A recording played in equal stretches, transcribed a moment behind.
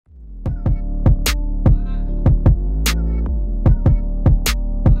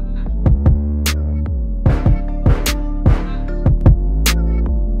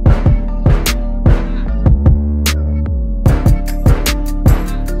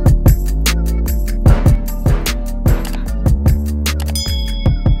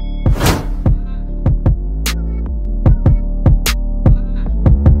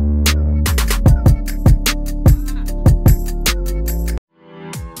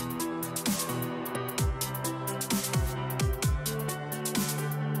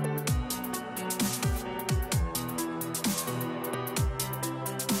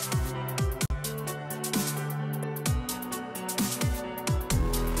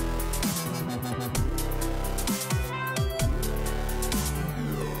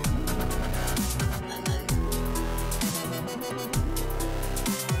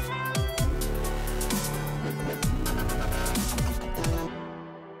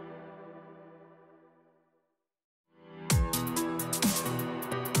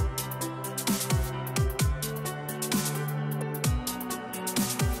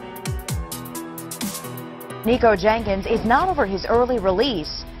Nikko Jenkins is not over his early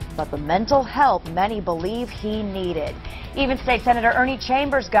release, but the mental help many believe he needed. Even State Senator Ernie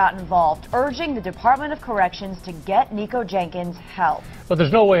Chambers got involved, urging the Department of Corrections to get Nikko Jenkins help. But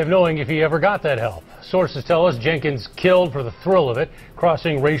there's no way of knowing if he ever got that help. Sources tell us Jenkins killed for the thrill of it,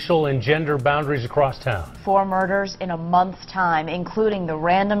 crossing racial and gender boundaries across town. 4 murders in a month's time, including the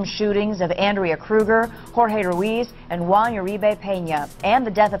random shootings of Andrea Kruger, Jorge Ruiz, and Juan Uribe Pena, and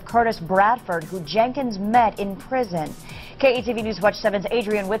the death of Curtis Bradford, who Jenkins met in prison. KETV News Watch 7's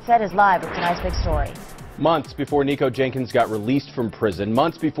Adrian Whitsett is live with tonight's big story. Months before Nikko Jenkins got released from prison,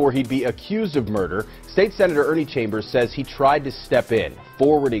 months before he'd be accused of murder, State Senator Ernie Chambers says he tried to step in,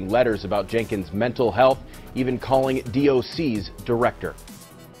 forwarding letters about Jenkins' mental health, even calling DOC's director.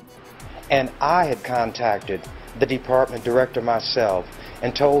 And I had contacted the department director myself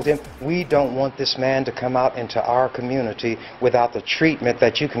and told him, we don't want this man to come out into our community without the treatment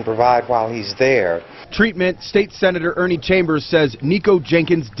that you can provide while he's there. Treatment State Senator Ernie Chambers says Nikko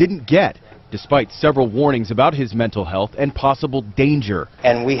Jenkins didn't get, despite several warnings about his mental health and possible danger.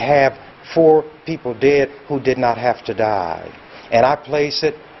 And we have 4 people dead who did not have to die. And I place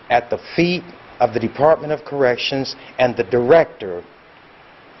it at the feet of the Department of Corrections and the director,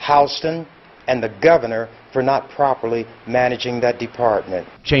 Houston, and the governor for not properly managing that department.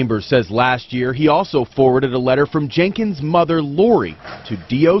 Chambers says last year he also forwarded a letter from Jenkins' mother, Lori, to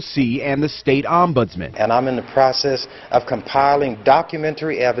DOC and the state ombudsman. And I'm in the process of compiling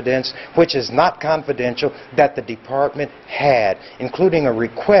documentary evidence, which is not confidential, that the department had, including a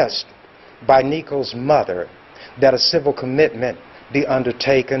request by Nikko's mother that a civil commitment be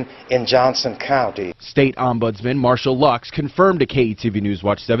undertaken in Johnson County. State Ombudsman Marshall Lux confirmed to KETV News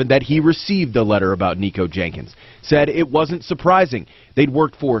Watch 7 that he received the letter about Nikko Jenkins. Said it wasn't surprising. They'd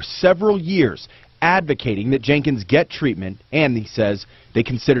worked for several years advocating that Jenkins get treatment, and he says they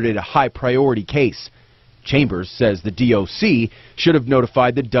considered it a high priority case. Chambers says the DOC should have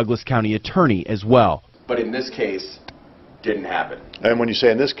notified the Douglas County attorney as well. But in this case, didn't happen. And when you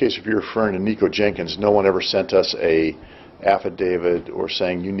say in this case, if you're referring to Nikko Jenkins, no one ever sent us a affidavit or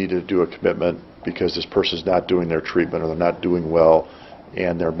saying you need to do a commitment because this person's not doing their treatment or they're not doing well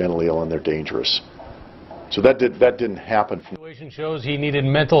and they're mentally ill and they're dangerous. So that didn't happen. The situation shows he needed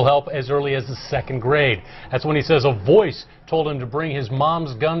mental help as early as the 2nd grade. That's when he says a voice told him to bring his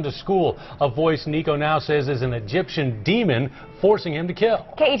mom's gun to school. A voice Nikko now says is an Egyptian demon forcing him to kill.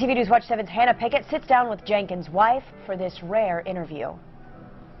 KETV News Watch 7's Hannah Pickett sits down with Jenkins' wife for this rare interview.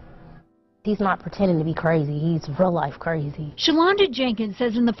 He's not pretending to be crazy. He's real life crazy. Shalonda Jenkins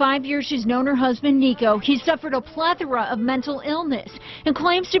says in the 5 years she's known her husband Nikko, he's suffered a plethora of mental illness and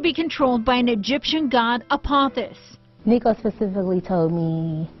claims to be controlled by an Egyptian god, Apophis. Nikko specifically told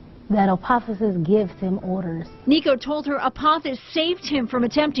me that Apophis gives him orders. Nikko told her Apophis saved him from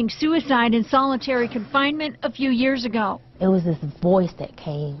attempting suicide in solitary confinement a few years ago. It was this voice that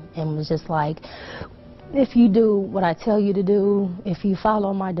came and was just like, if you do what I tell you to do, if you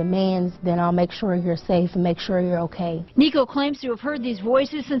follow my demands, then I'll make sure you're safe and make sure you're okay. Nikko claims to have heard these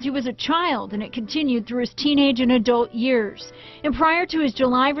voices since he was a child, and it continued through his teenage and adult years. And prior to his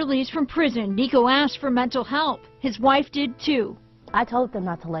July release from prison, Nikko asked for mental help. His wife did too. I told them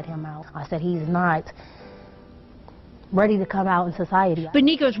not to let him out. I said he's not ready to come out in society. But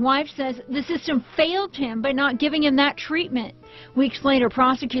Nikko's wife says the system failed him by not giving him that treatment. Weeks later,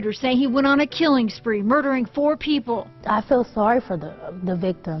 prosecutors say he went on a killing spree, murdering 4 people. I feel sorry for the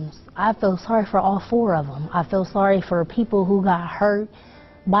victims. I feel sorry for all 4 of them. I feel sorry for people who got hurt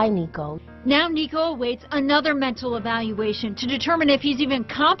by Nikko. Now Nikko awaits another mental evaluation to determine if he's even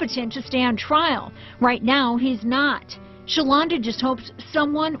competent to stand trial. Right now, he's not. Shalonda just hopes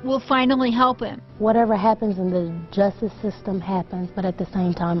someone will finally help him. Whatever happens in the justice system happens, but at the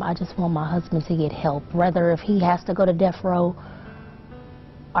same time, I just want my husband to get help. Whether if he has to go to death row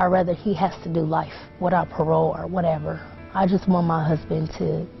or whether he has to do life without parole or whatever. I just want my husband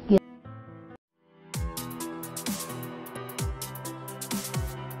to get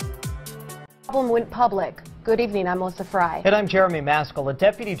problem went public. Good evening, I'm Melissa Fry. And I'm Jeremy Maskell. A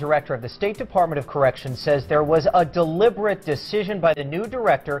deputy director of the State Department of Corrections says there was a deliberate decision by the new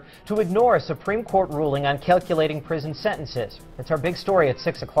director to ignore a Supreme Court ruling on calculating prison sentences. It's our big story at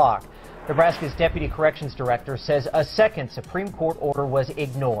 6 o'clock. Nebraska's deputy corrections director says a second Supreme Court order was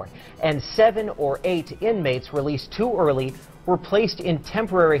ignored, and 7 or 8 inmates released too early were placed in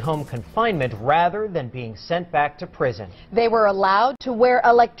temporary home confinement rather than being sent back to prison. They were allowed to wear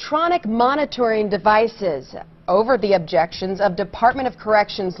electronic monitoring devices over the objections of Department of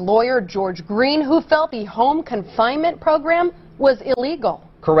Corrections lawyer George Green, who felt the home confinement program was illegal.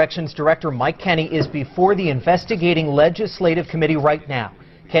 Corrections Director Mike Kenny is before the investigating legislative committee right now.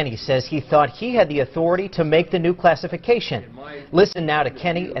 Kenny says he thought he had the authority to make the new classification. Listen now to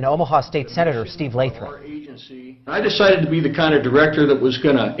Kenny and Omaha State Senator Steve Lathrop. I decided to be the kind of director that was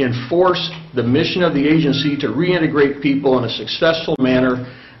going to enforce the mission of the agency to reintegrate people in a successful manner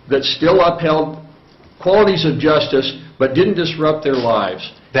that still upheld qualities of justice but didn't disrupt their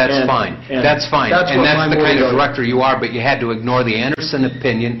lives. That's fine. That's fine. And that's the kind of director you are, but you had to ignore the Anderson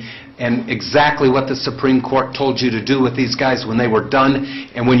opinion and exactly what the Supreme Court told you to do with these guys when they were done.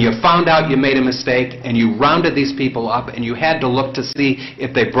 And when you found out you made a mistake and you rounded these people up and you had to look to see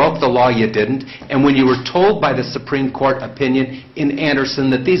if they broke the law, you didn't. And when you were told by the Supreme Court opinion in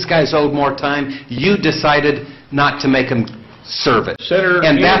Anderson that these guys owed more time, you decided not to make them serve it. Senator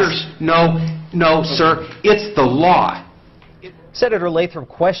and Anderson. No, sir, it's the law. Senator Lathrop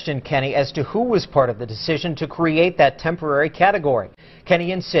questioned Kenny as to who was part of the decision to create that temporary category.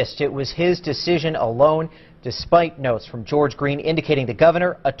 Kenny insists it was his decision alone, despite notes from George Green indicating the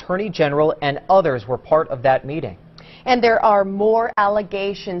governor, attorney general, and others were part of that meeting. And there are more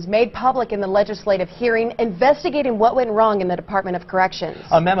allegations made public in the legislative hearing investigating what went wrong in the Department of Corrections.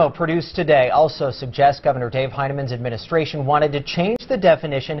 A memo produced today also suggests Governor Dave Heinemann's administration wanted to change the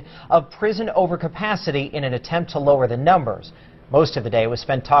definition of prison overcapacity in an attempt to lower the numbers. Most of the day was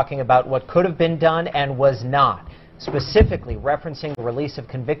spent talking about what could have been done and was not, specifically referencing the release of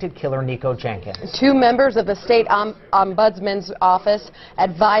convicted killer Nikko Jenkins. Two members of the state ombudsman's office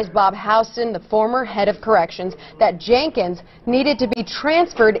advised Bob Houston, the former head of corrections, that Jenkins needed to be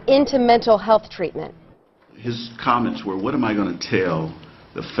transferred into mental health treatment. His comments were, what am I going to tell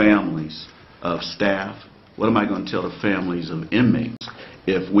the families of staff? What am I going to tell the families of inmates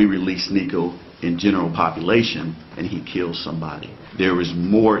if we release Nikko in general population and he kills somebody? There was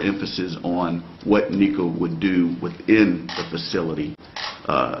more emphasis on what Nikko would do within the facility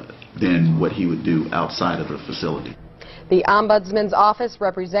than what he would do outside of the facility. The ombudsman's office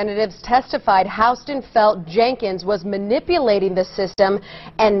representatives testified Houston felt Jenkins was manipulating the system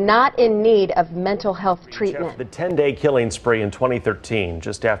and not in need of mental health treatment. The 10-day killing spree in 2013,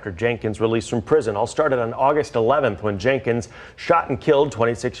 just after Jenkins released from prison, all started on August 11th when Jenkins shot and killed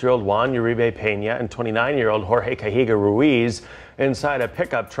 26-year-old Juan Uribe Pena and 29-year-old Jorge Cajiga Ruiz inside a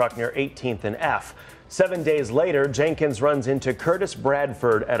pickup truck near 18th and F. 7 days later, Jenkins runs into Curtis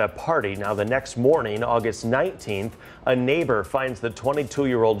Bradford at a party. Now, the next morning, August 19th, a neighbor finds the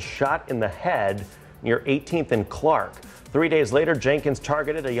 22-year-old shot in the head near 18th and Clark. 3 days later, Jenkins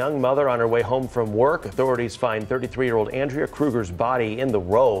targeted a young mother on her way home from work. Authorities find 33-year-old Andrea Kruger's body in the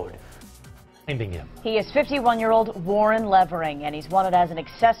road. Him. He is 51-year-old Warren Levering, and he's wanted as an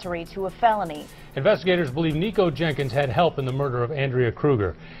accessory to a felony. Investigators believe Nikko Jenkins had help in the murder of Andrea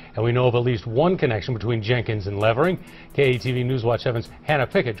Kruger, and we know of at least one connection between Jenkins and Levering. KATV News Watch 7's Hannah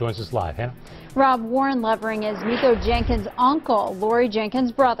Pickett joins us live. Hannah? Rob, Warren Levering is Nikko Jenkins' uncle, Lori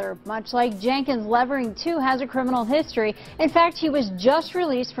Jenkins' brother. Much like Jenkins, Levering, too, has a criminal history. In fact, he was just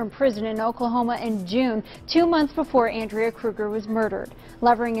released from prison in Oklahoma in June, 2 months before Andrea Kruger was murdered.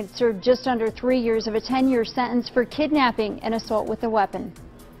 Levering had served just under 3 years of a 10-year sentence for kidnapping and assault with a weapon.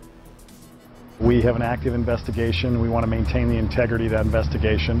 We have an active investigation. We want to maintain the integrity of that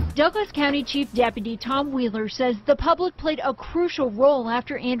investigation. Douglas County Chief Deputy Tom Wheeler says the public played a crucial role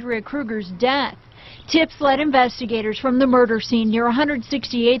after Andrea Kruger's death. Tips led investigators from the murder scene near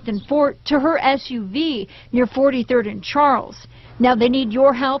 168th and Fort to her SUV near 43rd and Charles. Now they need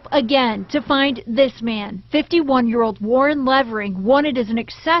your help again to find this man, 51-year-old Warren Levering, wanted as an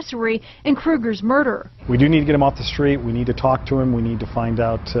accessory in Kruger's murder. We do need to get him off the street. We need to talk to him. We need to find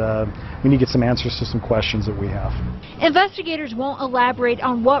out, we need to get some answers to some questions that we have. Investigators won't elaborate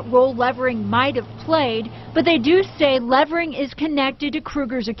on what role Levering might have played, but they do say Levering is connected to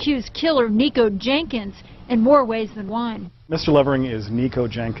Kruger's accused killer, Nikko Jenkins, in more ways than one. Mr. Levering is Nikko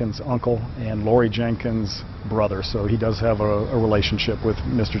Jenkins' uncle and Lori Jenkins' brother, so he does have a relationship with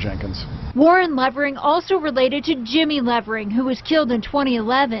Mr. Jenkins. Warren Levering also related to Jimmy Levering, who was killed in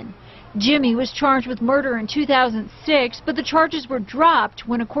 2011. Jimmy was charged with murder in 2006, but the charges were dropped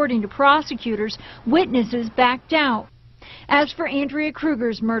when, according to prosecutors, witnesses backed out. As for Andrea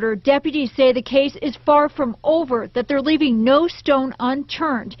Kruger's murder, deputies say the case is far from over, that they're leaving no stone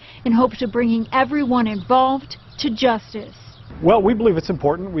unturned in hopes of bringing everyone involved to justice. Well, we believe it's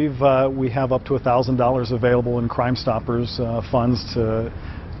important. We have up to $1,000 available in Crime Stoppers funds to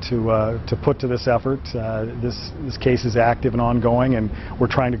put to this effort. This case is active and ongoing, and we're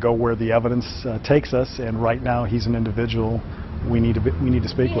trying to go where the evidence takes us. And right now, he's an individual we need to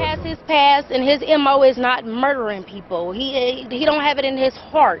speak with. He has his past, and his MO is not murdering people. He don't have it in his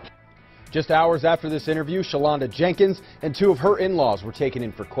heart. Just hours after this interview, Shalonda Jenkins and two of her in-laws were taken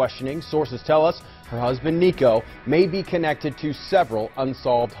in for questioning. Sources tell us her husband, Nikko, may be connected to several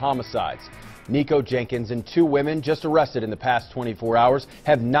unsolved homicides. Nikko Jenkins and two women just arrested in the past 24 hours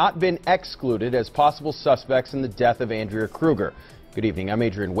have not been excluded as possible suspects in the death of Andrea Kruger. Good evening, I'm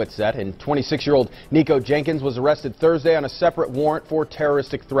Adrian Whitsett, and 26-year-old Nikko Jenkins was arrested Thursday on a separate warrant for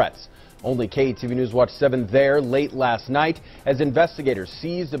terroristic threats. Only KETV News Watch 7 there late last night as investigators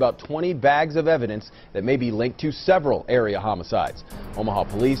seized about 20 bags of evidence that may be linked to several area homicides. Omaha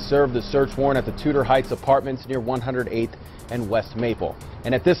police served the search warrant at the Tudor Heights apartments near 108th and West Maple.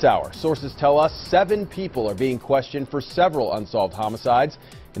 And at this hour, sources tell us 7 people are being questioned for several unsolved homicides.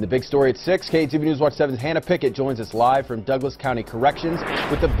 In the big story at 6, KETV News Watch 7's Hannah Pickett joins us live from Douglas County Corrections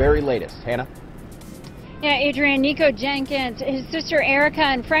with the very latest. Hannah? Yeah, Adrian, Nikko Jenkins, his sister Erica,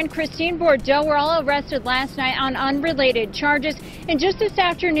 and friend Christine Bordeaux were all arrested last night on unrelated charges. And just this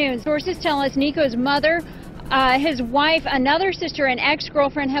afternoon, sources tell us Nikko's mother, his wife, another sister, and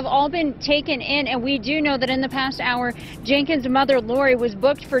ex-girlfriend have all been taken in. And we do know that in the past hour, Jenkins' mother, Lori, was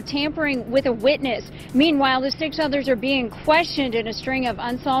booked for tampering with a witness. Meanwhile, the 6 others are being questioned in a string of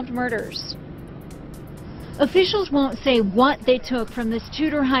unsolved murders. Officials won't say what they took from this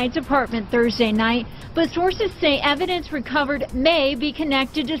Tudor Heights apartment Thursday night, but sources say evidence recovered may be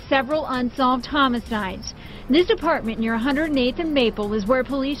connected to several unsolved homicides. This apartment near 108th and Maple is where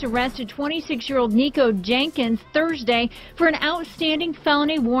police arrested 26-year-old Nikko Jenkins Thursday for an outstanding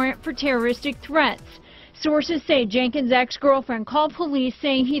felony warrant for terroristic threats. Sources say Jenkins' ex-girlfriend called police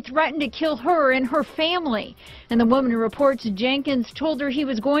saying he threatened to kill her and her family. And the woman who reports Jenkins told her he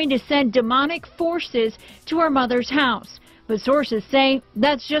was going to send demonic forces to her mother's house. But sources say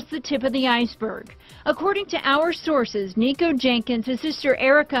that's just the tip of the iceberg. According to our sources, Nikko Jenkins, his sister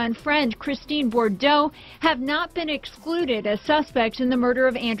Erica, and friend Christine Bordeaux have not been excluded as suspects in the murder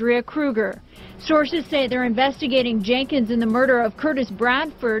of Andrea Kruger. Sources say they're investigating Jenkins in the murder of Curtis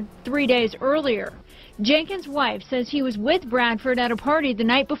Bradford 3 days earlier. Jenkins' wife says he was with Bradford at a party the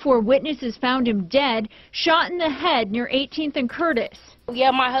night before witnesses found him dead, shot in the head near 18th and Curtis.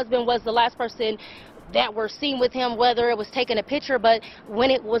 Yeah, my husband was the last person that were seen with him, whether it was taking a picture, but when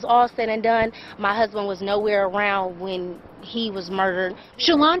it was all said and done, my husband was nowhere around when he was murdered.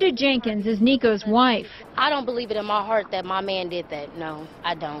 Shalonda Jenkins is Nikko's wife. I don't believe it in my heart that my man did that. No,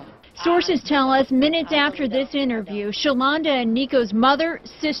 I don't. Sources tell us minutes after this interview, Shalonda and Nikko's mother,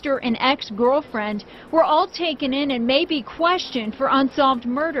 sister, and ex-girlfriend were all taken in and may be questioned for unsolved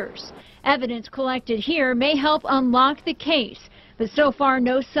murders. Evidence collected here may help unlock the case, but so far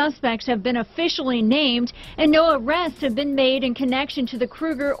no suspects have been officially named and no arrests have been made in connection to the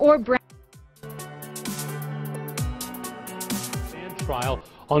Kruger or Brown trial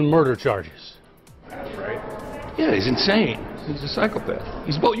on murder charges. That's right. Yeah, he's insane. He's a psychopath.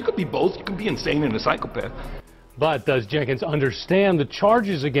 He's both. You could be both. You could be insane and a psychopath. But does Jenkins understand the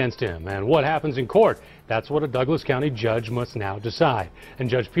charges against him and what happens in court? That's what a Douglas County judge must now decide. And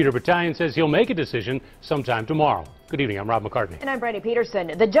Judge Peter Battalion says he'll make a decision sometime tomorrow. Good evening, I'm Rob McCartney. And I'm Brandy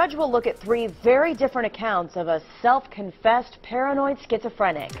Peterson. The judge will look at 3 very different accounts of a self-confessed paranoid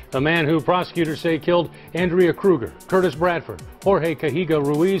schizophrenic. The man who prosecutors say killed Andrea Kruger, Curtis Bradford, Jorge Cajiga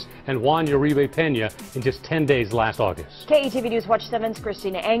Ruiz, and Juan Uribe Pena in just 10 days last August. KETV News Watch 7's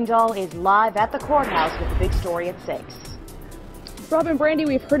Christina Engdahl is live at the courthouse with the big story at 6. Rob and Brandy,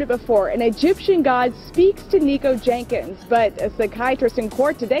 we've heard it before. An Egyptian god speaks to Nikko Jenkins, but a psychiatrist in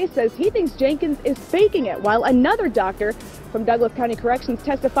court today says he thinks Jenkins is faking it, while another doctor from Douglas County Corrections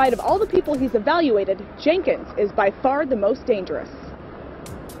testified of all the people he's evaluated, Jenkins is by far the most dangerous.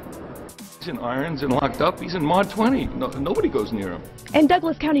 He's in irons and locked up. He's in Mod 20. Nobody goes near him. And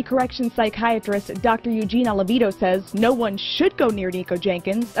Douglas County Corrections psychiatrist Dr. Eugene Alavito says no one should go near Nikko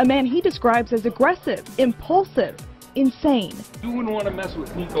Jenkins, a man he describes as aggressive, impulsive, insane. You wouldn't want to mess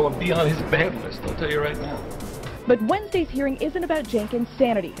with Nikko and be on his bad list, I'll tell you right now. But Wednesday's hearing isn't about Jenkins'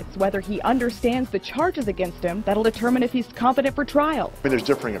 sanity. It's whether he understands the charges against him that'll determine if he's competent for trial. I mean, there's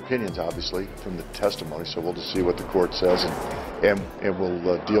differing opinions, obviously, from the testimony, so we'll just see what the court says, and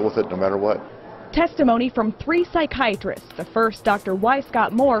we'll deal with it no matter what. Testimony from 3 psychiatrists. The first, Dr. Y.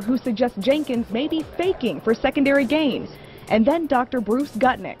 Scott Moore, who suggests Jenkins may be faking for secondary gain. And then Dr. Bruce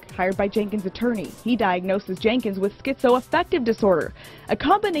Gutnick, hired by Jenkins' attorney. He diagnoses Jenkins with schizoaffective disorder, a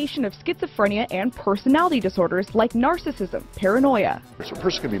combination of schizophrenia and personality disorders like narcissism, paranoia. So a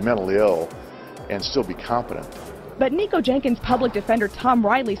person can be mentally ill and still be competent. But Nikko Jenkins' public defender Tom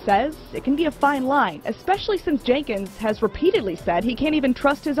Riley says it can be a fine line, especially since Jenkins has repeatedly said he can't even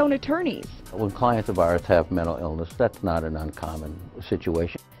trust his own attorneys. When clients of ours have mental illness, that's not an uncommon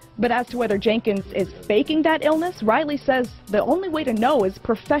situation. But as to whether Jenkins is faking that illness, Riley says the only way to know is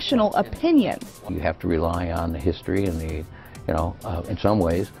professional opinion. You have to rely on the history and the, in some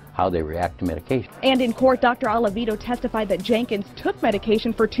ways, how they react to medication. And in court, Dr. Alavito testified that Jenkins took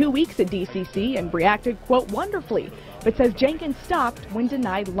medication for 2 weeks at DCC and reacted, quote, wonderfully, but says Jenkins stopped when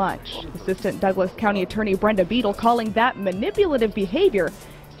denied lunch. Assistant Douglas County Attorney Brenda Beadle calling that manipulative behavior,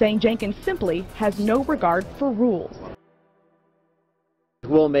 saying Jenkins simply has no regard for rules.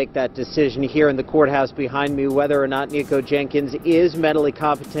 We'll make that decision here in the courthouse behind me whether or not Nikko Jenkins is mentally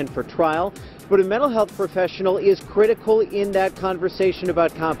competent for trial. But a mental health professional is critical in that conversation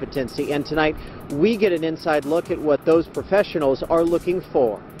about competency. And tonight, we get an inside look at what those professionals are looking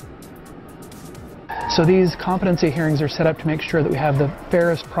for. So these competency hearings are set up to make sure that we have the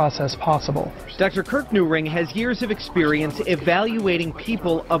fairest process possible. Dr. Kirk Newring has years of experience evaluating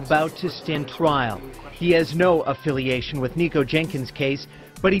people about to stand trial. He has no affiliation with Nikko Jenkins' case,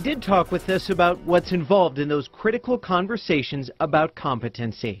 but he did talk with us about what's involved in those critical conversations about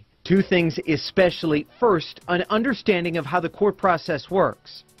competency. Two things especially. First, an understanding of how the court process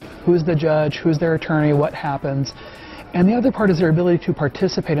works. Who's the judge, who's their attorney, what happens, and the other part is their ability to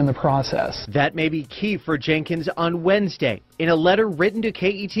participate in the process. That may be key for Jenkins on Wednesday. In a letter written to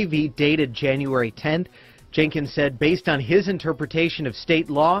KETV dated January 10th, Jenkins said based on his interpretation of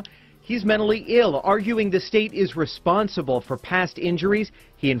state law, he's mentally ill, arguing the state is responsible for past injuries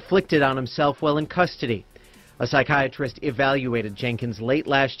he inflicted on himself while in custody. A psychiatrist evaluated Jenkins late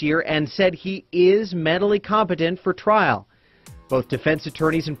last year and said he is mentally competent for trial. Both defense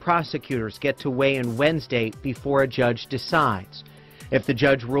attorneys and prosecutors get to weigh in Wednesday before a judge decides. If the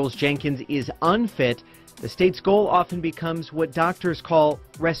judge rules Jenkins is unfit, the state's goal often becomes what doctors call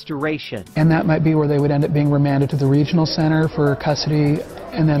restoration. And that might be where they would end up being remanded to the regional center for custody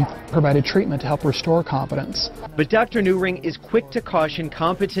and then provided treatment to help restore competence. But Dr. Newring is quick to caution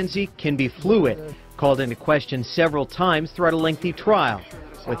competency can be fluid, called into question several times throughout a lengthy trial,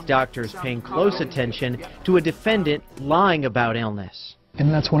 with doctors paying close attention to a defendant lying about illness.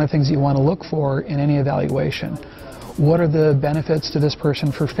 And that's one of the things you want to look for in any evaluation. What are the benefits to this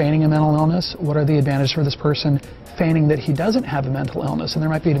person for feigning a mental illness? What are the advantages for this person feigning that he doesn't have a mental illness? And there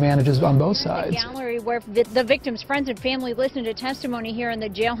might be advantages on both sides. The gallery where the victim's friends and family listened to testimony here in the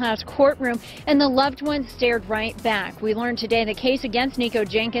jailhouse courtroom, and the loved ones stared right back. We learned today the case against Nikko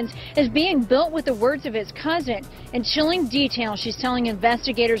Jenkins is being built with the words of his cousin. In chilling detail, she's telling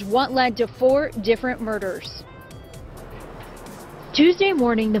investigators what led to 4 different murders. Tuesday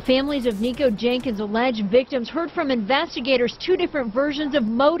morning, the families of Nikko Jenkins' alleged victims heard from investigators 2 different versions of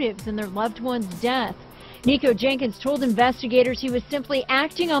motives in their loved one's death. Nikko Jenkins told investigators he was simply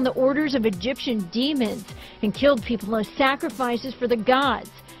acting on the orders of Egyptian demons and killed people as sacrifices for the gods.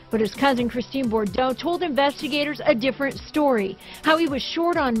 But his cousin Christine Bordeaux told investigators a different story, how he was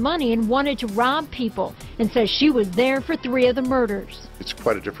short on money and wanted to rob people, and says she was there for 3 of the murders. It's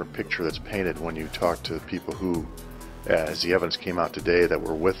quite a different picture that's painted when you talk to people who, as the evidence came out today, that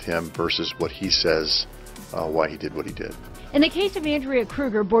were with him versus what he says why he did what he did. In the case of Andrea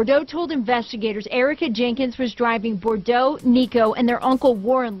Kruger, Bordeaux told investigators Erica Jenkins was driving Bordeaux, Nikko, and their uncle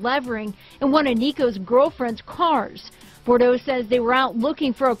Warren Levering in one of Nikko's girlfriend's cars. Bordeaux says they were out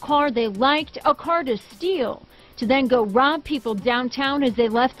looking for a car they liked, a car to steal, to then go rob people downtown as they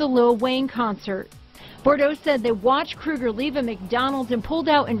left the Lil Wayne concert. Bordeaux said they watched Kruger leave a McDonald's and pulled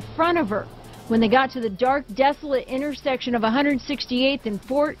out in front of her. When they got to the dark, desolate intersection of 168th and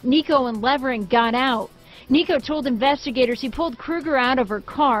Fort, Nikko and Levering got out. Nikko told investigators he pulled Kruger out of her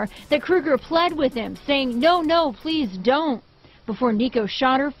car, that Kruger pled with him, saying, "No, no, please don't," before Nikko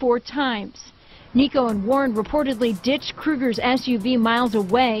shot her 4 times. Nikko and Warren reportedly ditched Kruger's SUV miles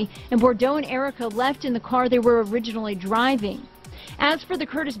away, and Bordeaux and Erica left in the car they were originally driving. As for the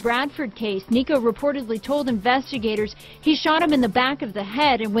Curtis Bradford case, Nikko reportedly told investigators he shot him in the back of the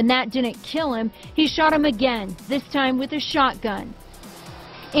head, and when that didn't kill him, he shot him again, this time with a shotgun.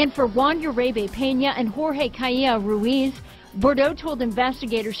 And for Juan Uribe Pena and Jorge Cailla Ruiz, Bordeaux told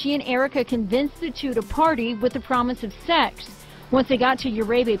investigators she and Erica convinced the 2 to party with the promise of sex. Once they got to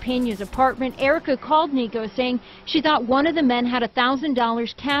Uribe Pena's apartment, Erica called Nikko saying she thought one of the men had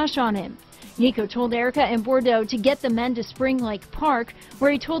 $1,000 cash on him. Nikko told Erica and Bordeaux to get the men to Spring Lake Park,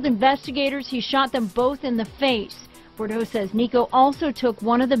 where he told investigators he shot them both in the face. Bordeaux says Nikko also took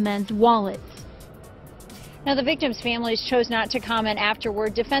one of the men's wallets. Now, the victims' families chose not to comment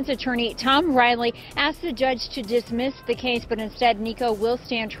afterward. Defense attorney Tom Riley asked the judge to dismiss the case, but instead Nikko will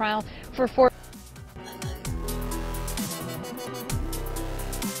stand trial for 4.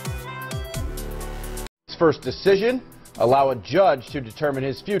 His first decision, allow a judge to determine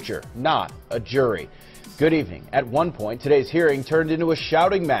his future, not a jury. Good evening. At one point, today's hearing turned into a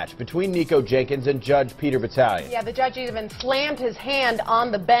shouting match between Nikko Jenkins and Judge Peter Battalion. Yeah, the judge even slammed his hand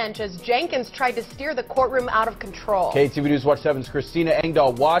on the bench as Jenkins tried to steer the courtroom out of control. KTV News Watch 7's Christina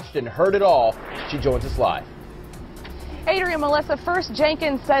Engdahl watched and heard it all. She joins us live. Adrian, Melissa, first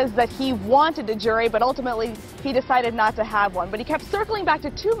Jenkins says that he wanted a jury, but ultimately he decided not to have one. But he kept circling back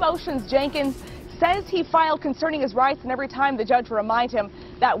to two motions Jenkins says he filed concerning his rights, and every time the judge would remind him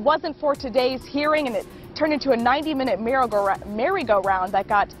that wasn't for today's hearing, and it turned into a 90-minute merry-go-round that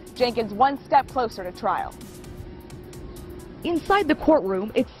got Jenkins one step closer to trial. Inside the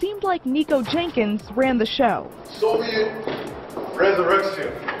courtroom, it seemed like Nikko Jenkins ran the show. Soviet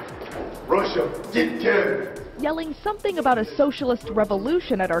resurrection. Russia, get together. Yelling something about a socialist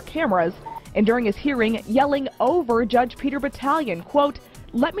revolution at our cameras, and during his hearing, yelling over Judge Peter Battalion, quote,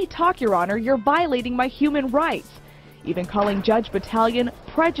 "Let me talk, Your Honor, you're violating my human rights." Even calling Judge Battalion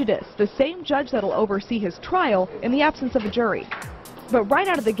prejudiced, the same judge that'll oversee his trial in the absence of a jury. But right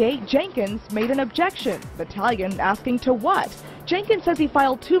out of the gate, Jenkins made an objection. Battalion asking to what? Jenkins says he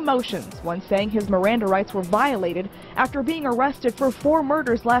filed two motions, one saying his Miranda rights were violated after being arrested for 4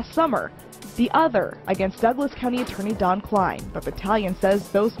 murders last summer. The other against Douglas County Attorney Don Klein. But Battalion says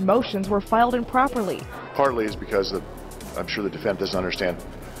those motions were filed improperly. Partly is because I'm sure the defendant doesn't understand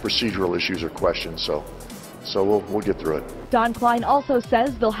procedural issues or questions, so we'll get through it. Don Klein also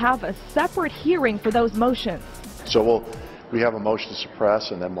says they'll have a separate hearing for those motions. So we have a motion to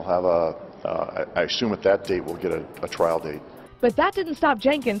suppress, and then we'll have I assume at that date we'll get a trial date. But that didn't stop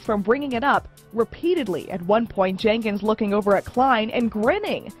Jenkins from bringing it up repeatedly. At one point, Jenkins looking over at Klein and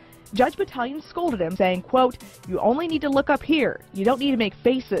grinning. Judge Battalion scolded him, saying, quote, "You only need to look up here. You don't need to make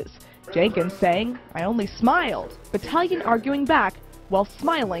faces." Jenkins saying, "I only smiled." Battalion arguing back, well,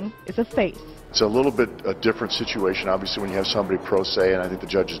 smiling is a face. It's a little bit a different situation, obviously, when you have somebody pro se, and I think the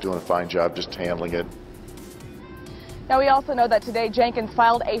judge is doing a fine job just handling it. Now, we also know that today Jenkins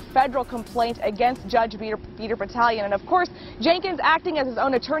filed a federal complaint against Judge Peter Battalion. And of course, Jenkins, acting as his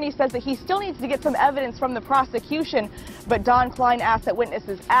own attorney, says that he still needs to get some evidence from the prosecution. But Don Klein asked that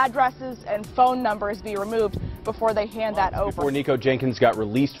witnesses' addresses and phone numbers be removed before they hand that over. Before Nikko Jenkins got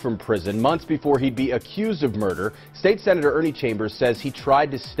released from prison, months before he'd be accused of murder, State Senator Ernie Chambers says he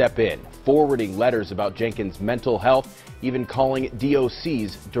tried to step in, forwarding letters about Jenkins' mental health, even calling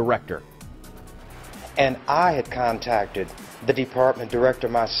DOC's director. And I had contacted the department director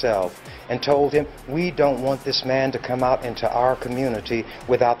myself and told him, we don't want this man to come out into our community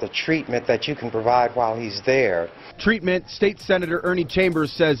without the treatment that you can provide while he's there. Treatment State Senator Ernie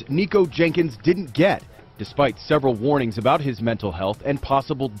Chambers says Nikko Jenkins didn't get, despite several warnings about his mental health and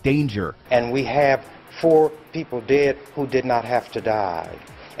possible danger. And we have 4 people dead who did not have to die.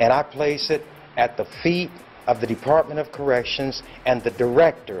 And I place it at the feet of the Department of Corrections and the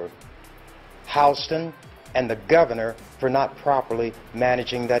director, Houston, and the governor for not properly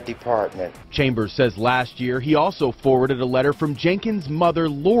managing that department. Chambers says last year he also forwarded a letter from Jenkins' mother,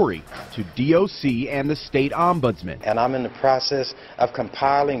 Lori, to DOC and the state ombudsman. And I'm in the process of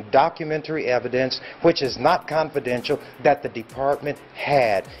compiling documentary evidence, which is not confidential, that the department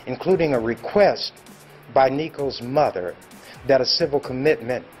had, including a request by Nikko's mother that a civil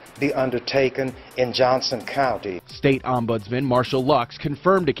commitment be undertaken in Johnson County. State Ombudsman Marshall Lux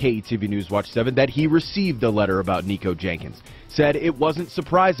confirmed to KETV News Watch 7 that he received a letter about Nikko Jenkins. Said it wasn't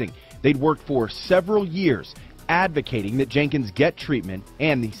surprising. They'd worked for several years advocating that Jenkins get treatment,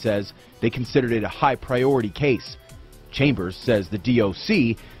 and he says they considered it a high priority case. Chambers says the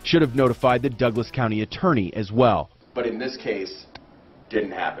DOC should have notified the Douglas County attorney as well. But in this case,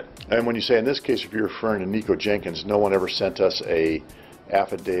 didn't happen. And when you say in this case, if you're referring to Nikko Jenkins, no one ever sent us a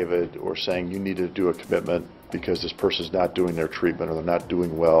affidavit or saying you need to do a commitment because this person's not doing their treatment or they're not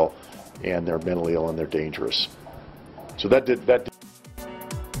doing well and they're mentally ill and they're dangerous. So that did.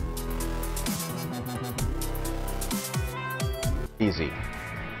 Easy.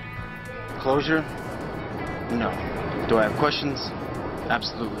 Closure? No. Do I have questions?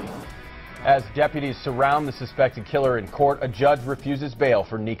 Absolutely. As deputies surround the suspected killer in court, a judge refuses bail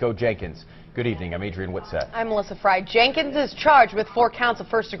for Nikko Jenkins. Good evening. I'm Adrian Whitsett. I'm Melissa Fry. Jenkins is charged with 4 counts of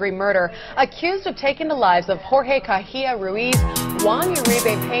first-degree murder, accused of taking the lives of Jorge Cajilla Ruiz, Juan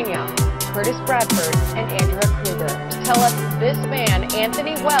Uribe Peña, Curtis Bradford, and Andrea Kruger. To tell us this man,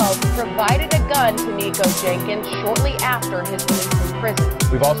 Anthony Wells, provided a gun to Nikko Jenkins shortly after his release from prison.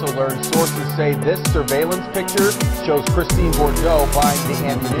 We've also learned sources say this surveillance picture shows Christine Bordeaux buying the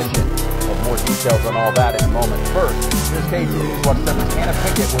ammunition. We'll have more details on all that in a moment. First, here's KTV News Watch 7's Hannah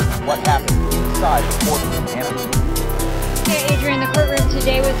Pickett with what happened inside the courtroom. Hannah. Yeah, Adrian, the courtroom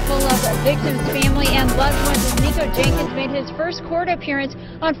today was full of victim's family and loved ones as Nikko Jenkins made his first court appearance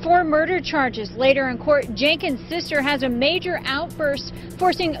on 4 murder charges. Later in court, Jenkins' sister has a major outburst,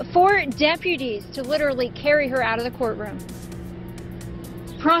 forcing 4 deputies to literally carry her out of the courtroom.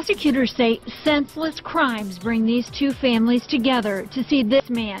 Prosecutors say senseless crimes bring these 2 families together to see this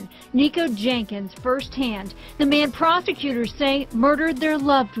man, Nikko Jenkins, firsthand. The man prosecutors say murdered their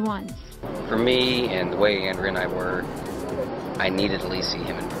loved ones. For me and the way Andrea and I were, I needed to at least see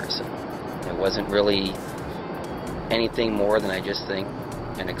him in person. It wasn't really anything more than I just think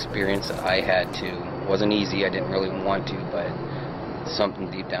an experience that I had to. It wasn't easy, I didn't really want to, but something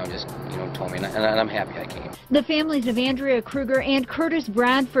deep down just, told me, and I'm happy I came. The families of Andrea Kruger and Curtis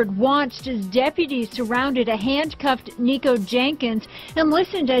Bradford watched as deputies surrounded a handcuffed Nikko Jenkins and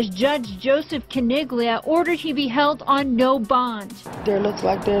listened as Judge Joseph Caniglia ordered he be held on no bond. There looks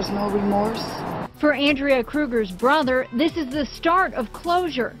like there's no remorse. For Andrea Kruger's brother, this is the start of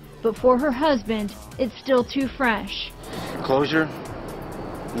closure, but for her husband, it's still too fresh. Closure?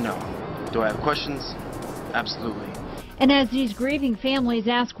 No. Do I have questions? Absolutely. And as these grieving families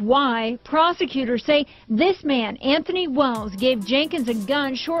ask why, prosecutors say this man, Anthony Wells, gave Jenkins a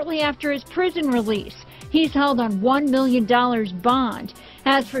gun shortly after his prison release. He's held on $1 million bond.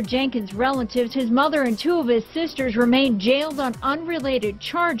 As for Jenkins' relatives, his mother and 2 of his sisters remain jailed on unrelated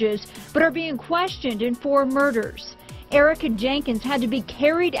charges, but are being questioned in 4 murders. Erica Jenkins had to be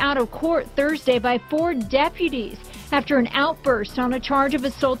carried out of court Thursday by 4 deputies after an outburst on a charge of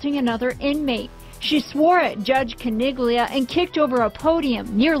assaulting another inmate. She swore at Judge Caniglia and kicked over a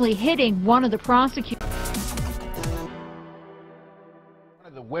podium, nearly hitting one of the prosecutors. One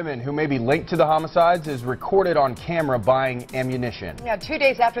of the women who may be linked to the homicides is recorded on camera buying ammunition. Yeah, 2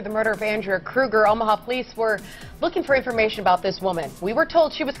 days after the murder of Andrea Kruger, Omaha police were looking for information about this woman. We were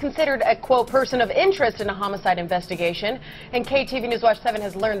told she was considered a, quote, person of interest in a homicide investigation. And KTV News Watch 7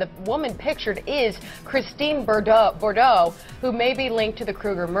 has learned the woman pictured is Christine Bordeaux, who may be linked to the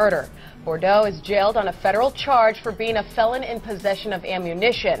Kruger murder. Bordeaux is jailed on a federal charge for being a felon in possession of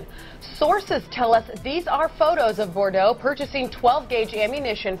ammunition. Sources tell us these are photos of Bordeaux purchasing 12-gauge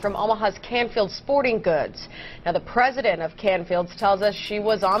ammunition from Omaha's Canfield Sporting Goods. Now, the president of Canfield's tells us she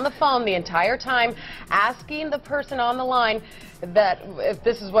was on the phone the entire time asking the person on the line that if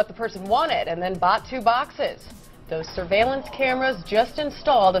this is what the person wanted, and then bought 2 boxes. Those surveillance cameras just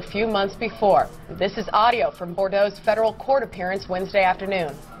installed a few months before. This is audio from Bordeaux's federal court appearance Wednesday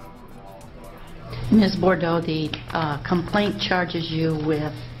afternoon. Ms. Bordeaux, the complaint charges you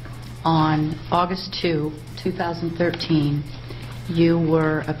with on August 2, 2013, you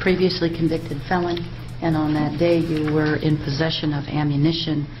were a previously convicted felon, and on that day you were in possession of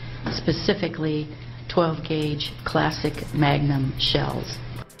ammunition, specifically 12-gauge classic Magnum shells.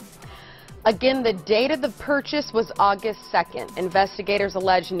 Again, the date of the purchase was August 2nd. Investigators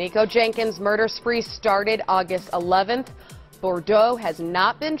allege Nikko Jenkins' murder spree started August 11th. Bordeaux has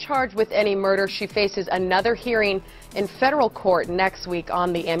not been charged with any murder. She faces another hearing in federal court next week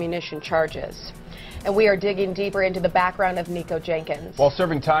on the ammunition charges. And we are digging deeper into the background of Nikko Jenkins. While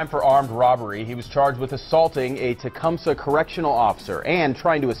serving time for armed robbery, he was charged with assaulting a Tecumseh correctional officer and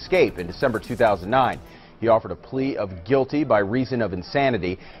trying to escape in December 2009. He offered a plea of guilty by reason of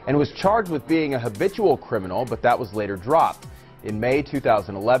insanity and was charged with being a habitual criminal, but that was later dropped. In May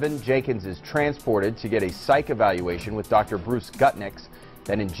 2011, Jenkins is transported to get a psych evaluation with Dr. Bruce Gutnick.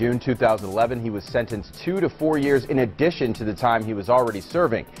 Then in June 2011, he was sentenced 2 to 4 years in addition to the time he was already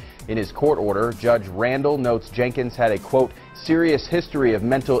serving. In his court order, Judge Randall notes Jenkins had a, quote, serious history of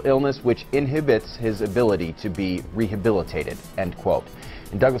mental illness which inhibits his ability to be rehabilitated, end quote.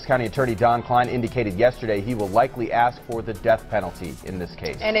 And Douglas County Attorney Don Klein indicated yesterday he will likely ask for the death penalty in this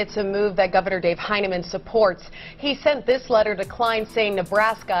case. And it's a move that Governor Dave Heineman supports. He sent this letter to Klein saying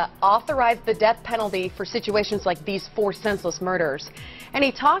Nebraska authorized the death penalty for situations like these 4 senseless murders. And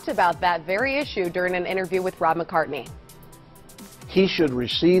he talked about that very issue during an interview with Rob McCartney. He should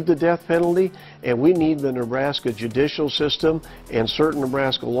receive the death penalty, and we need the Nebraska judicial system and certain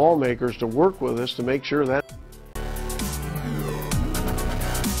Nebraska lawmakers to work with us to make sure that.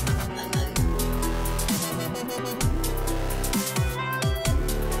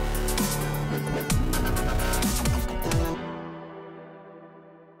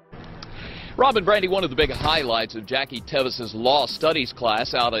 Rob and Brandy, one of the big highlights of Jackie Tevis's Law Studies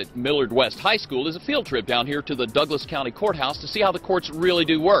class out at Millard West High School is a field trip down here to the Douglas County Courthouse to see how the courts really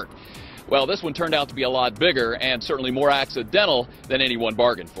do work. Well, this one turned out to be a lot bigger and certainly more accidental than anyone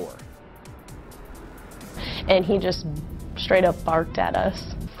bargained for. And he just straight up barked at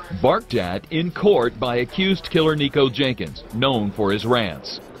us. Barked at in court by accused killer Nikko Jenkins, known for his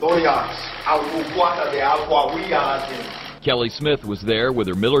rants. Kelly Smith was there with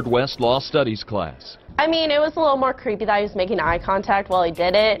her Millard West Law Studies class. I mean, it was a little more creepy that he was making eye contact while he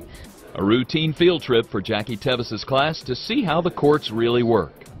did it. A routine field trip for Jackie Tevis's class to see how the courts really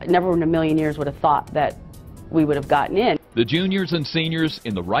work. I never in a million years would have thought that we would have gotten in. The juniors and seniors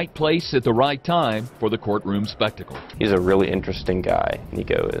in the right place at the right time for the courtroom spectacle. He's a really interesting guy,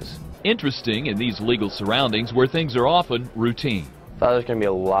 Nikko is. Interesting in these legal surroundings where things are often routine. Thought there was going to be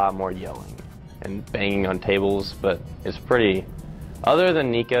a lot more yelling and banging on tables, but it's pretty, other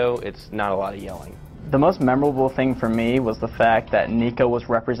than Nikko, it's not a lot of yelling. The most memorable thing for me was the fact that Nikko was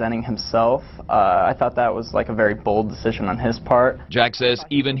representing himself. I thought that was like a very bold decision on his part. Jack says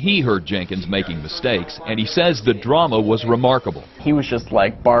even he heard Jenkins making mistakes, and he says the drama was remarkable. He was just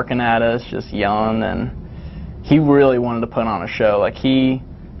like barking at us, just yelling, and he really wanted to put on a show. Like he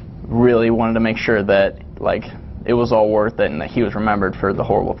really wanted to make sure that like it was all worth it and that he was remembered for the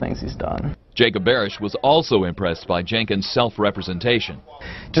horrible things he's done. Jacob Barish was also impressed by Jenkins' self-representation.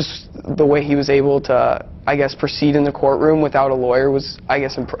 Just the way he was able to, I guess, proceed in the courtroom without a lawyer was, I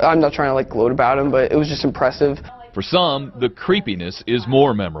guess, I'm not trying to like gloat about him, but it was just impressive. For some, the creepiness is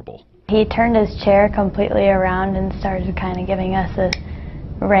more memorable. He turned his chair completely around and started kind of giving us a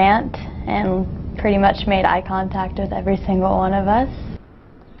rant and pretty much made eye contact with every single one of us.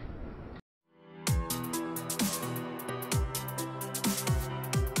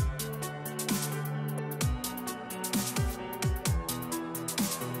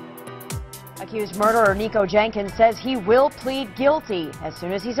 Accused murderer Nikko Jenkins says he will plead guilty as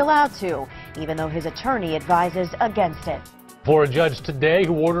soon as he's allowed to, even though his attorney advises against it. For a judge today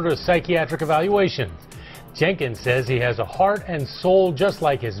who ordered a psychiatric evaluation. Jenkins says he has a heart and soul just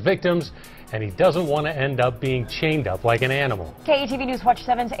like his victims, and he doesn't want to end up being chained up like an animal. KETV News Watch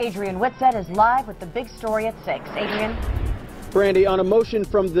 7's Adrian Whitsett is live with the big story at 6. Adrian? Brandy, on a motion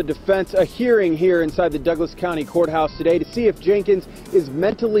from the defense, a hearing here inside the Douglas County Courthouse today to see if Jenkins is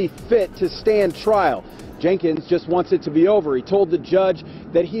mentally fit to stand trial. Jenkins just wants it to be over. He told the judge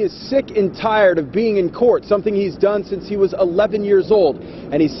that he is sick and tired of being in court, something he's done since he was 11 years old.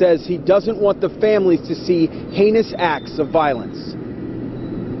 And he says he doesn't want the families to see heinous acts of violence.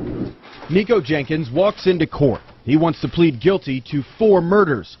 Nikko Jenkins walks into court. He wants to plead guilty to 4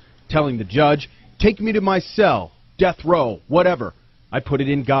 murders, telling the judge, "Take me to my cell. Death row, whatever. I put it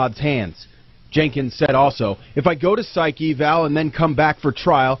in God's hands." Jenkins said also, "If I go to psych eval and then come back for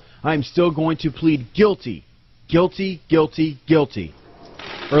trial, I'm still going to plead guilty. Guilty, guilty, guilty."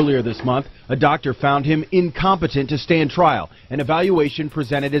 Earlier this month, a doctor found him incompetent to stand trial, an evaluation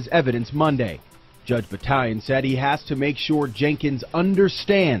presented as evidence Monday. Judge Battalion said he has to make sure Jenkins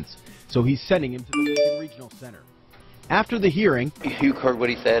understands, so he's sending him to the Lincoln Regional Center. After the hearing, You heard what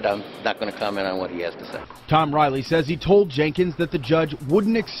he said. I'm not going to comment on what he has to say. Tom Riley says he told Jenkins that the judge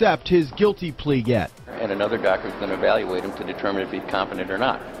wouldn't accept his guilty plea yet. And another doctor is going to evaluate him to determine if he's competent or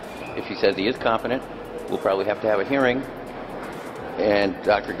not. If he says he is competent, we'll probably have to have a hearing, and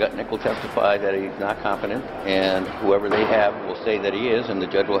Dr. Gutnick will testify that he's not competent, and whoever they have will say that he is, and the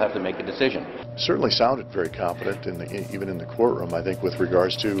judge will have to make a decision. Certainly sounded very competent, even in the courtroom, I think, with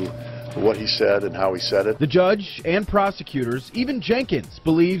regards to what he said and how he said it. The judge and prosecutors, even Jenkins,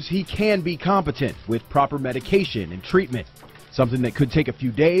 believes he can be competent with proper medication and treatment, something that could take a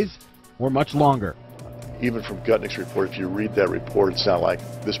few days or much longer. Even from Gutnick's report, if you read that report, it's not like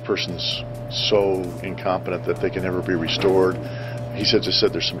this person's so incompetent that they can never be restored. He just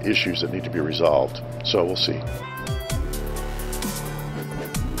said there's some issues that need to be resolved. So we'll see.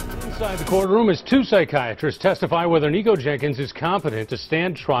 Inside the courtroom as 2 psychiatrists testify whether Nikko Jenkins is competent to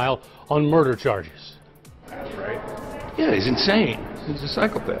stand trial on murder charges. That's right. Yeah, he's insane. He's a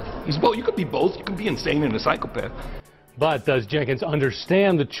psychopath. He's both. You could be both. You could be insane and a psychopath. But does Jenkins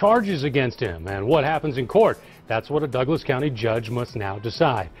understand the charges against him and what happens in court? That's what a Douglas County judge must now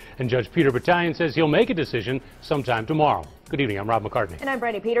decide. And Judge Peter Battalion says he'll make a decision sometime tomorrow. Good evening, I'm Rob McCartney. And I'm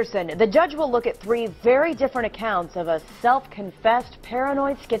Brandy Peterson. The judge will look at 3 very different accounts of a self-confessed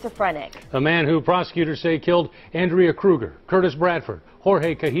paranoid schizophrenic. The man who prosecutors say killed Andrea Kruger, Curtis Bradford,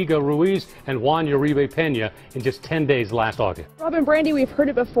 Jorge Cajiga Ruiz, and Juan Uribe Pena in just 10 days last August. Rob and Brandy, we've heard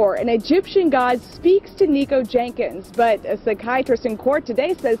it before. An Egyptian god speaks to Nikko Jenkins, but a psychiatrist in court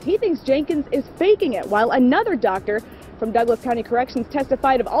today says he thinks Jenkins is faking it, while another doctor from Douglas County Corrections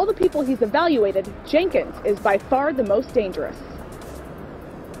testified of all the people he's evaluated, Jenkins is by far the most dangerous.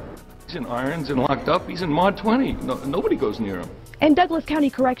 He's in irons and locked up. He's in Mod 20. Nobody goes near him. And Douglas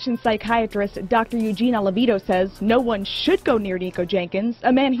County Corrections psychiatrist Dr. Eugene Alavito says no one should go near Nikko Jenkins,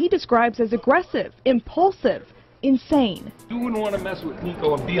 a man he describes as aggressive, impulsive, insane. You wouldn't want to mess with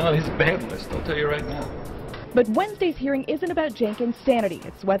Nikko and be on his bad list, I'll tell you right now. But Wednesday's hearing isn't about Jenkins' sanity.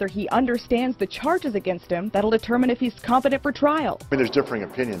 It's whether he understands the charges against him that'll determine if he's competent for trial. I mean, there's differing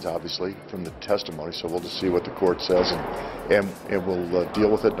opinions, obviously, from the testimony, so we'll just see what the court says, and we'll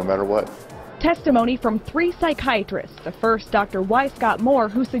deal with it no matter what. Testimony from 3 psychiatrists. The first, Dr. Scott Moore,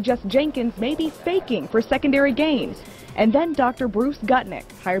 who suggests Jenkins may be faking for secondary gain. And then Dr. Bruce Gutnick,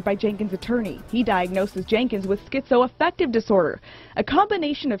 hired by Jenkins' attorney. He diagnoses Jenkins with schizoaffective disorder, a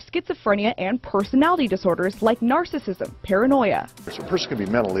combination of schizophrenia and personality disorders like narcissism, paranoia. So a person can be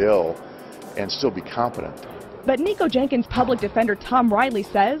mentally ill and still be competent. But Nikko Jenkins' public defender Tom Riley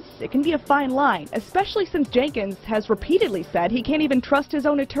says it can be a fine line, especially since Jenkins has repeatedly said he can't even trust his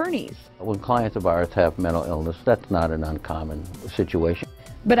own attorneys. When clients of ours have mental illness, that's not an uncommon situation.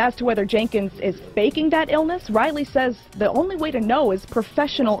 But as to whether Jenkins is faking that illness, Riley says the only way to know is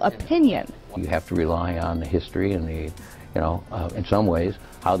professional opinion. You have to rely on the history and the, in some ways,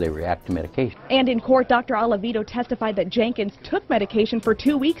 how they react to medication. And in court, Dr. Oliveto testified that Jenkins took medication for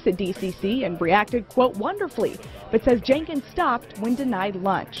 2 weeks at DCC and reacted, quote, wonderfully, but says Jenkins stopped when denied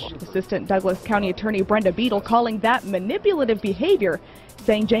lunch. Assistant Douglas County Attorney Brenda Beadle calling that manipulative behavior,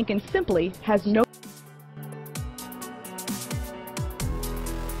 saying Jenkins simply has no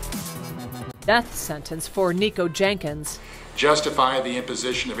death sentence for Nikko Jenkins. Justify the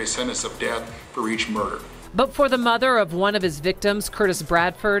imposition of a sentence of death for each murder. But for the mother of one of his victims, Curtis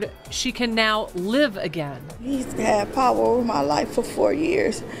Bradford, she can now live again. He's had power over my life for 4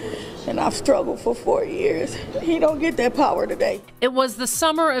 years, and I've struggled for 4 years. He don't get that power today. It was the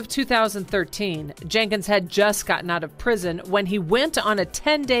summer of 2013. Jenkins had just gotten out of prison when he went on a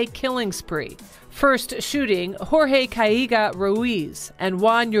 10-day killing spree. First shooting Jorge Caiga Ruiz and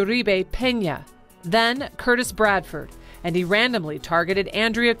Juan Uribe Peña, then Curtis Bradford, and he randomly targeted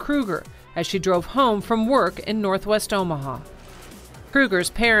Andrea Kruger as she drove home from work in Northwest Omaha. Kruger's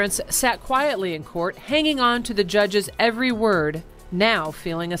parents sat quietly in court, hanging on to the judge's every word, now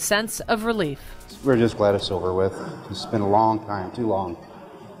feeling a sense of relief. We're just glad it's over with. It's been a long time, too long.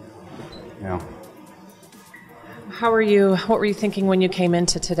 How are you? What were you thinking when you came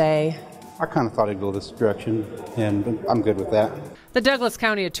into today? I kind of thought I'd go this direction, and I'm good with that. The Douglas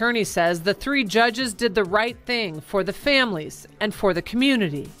County Attorney says the 3 judges did the right thing for the families and for the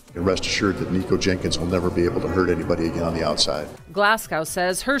community. And rest assured that Nikko Jenkins will never be able to hurt anybody again on the outside. Glasgow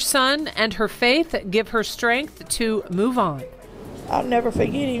says her son and her faith give her strength to move on. I'll never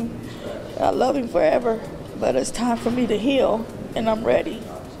forget him. I love him forever, but it's time for me to heal, and I'm ready.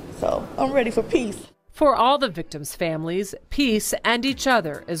 So I'm ready for peace. For all the victims' families, peace and each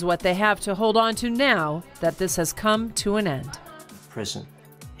other is what they have to hold on to now that this has come to an end. Prison.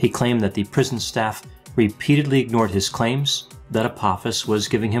 He claimed that the prison staff repeatedly ignored his claims that Apophis was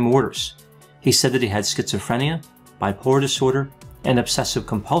giving him orders. He said that he had schizophrenia, bipolar disorder, and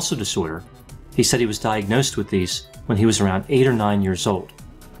obsessive-compulsive disorder. He said he was diagnosed with these when he was around 8 or 9 years old.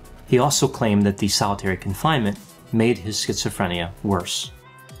 He also claimed that the solitary confinement made his schizophrenia worse.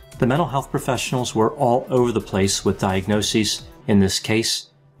 The mental health professionals were all over the place with diagnoses in this case.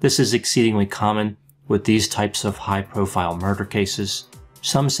 This is exceedingly common with these types of high-profile murder cases.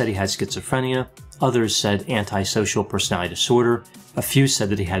 Some said he had schizophrenia, others said antisocial personality disorder, a few said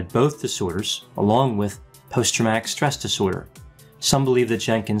that he had both disorders, along with post-traumatic stress disorder. Some believed that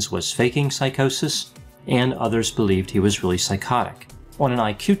Jenkins was faking psychosis, and others believed he was really psychotic. On an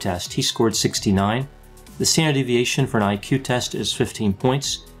IQ test, he scored 69. The standard deviation for an IQ test is 15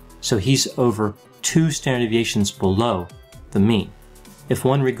 points, so he's over 2 standard deviations below the mean. If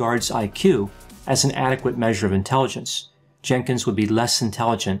one regards IQ as an adequate measure of intelligence, Jenkins would be less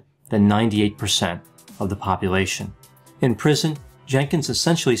intelligent than 98% of the population. In prison, Jenkins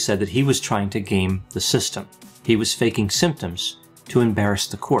essentially said that he was trying to game the system. He was faking symptoms to embarrass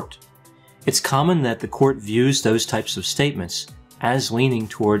the court. It's common that the court views those types of statements as leaning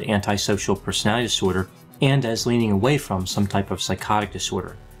toward antisocial personality disorder and as leaning away from some type of psychotic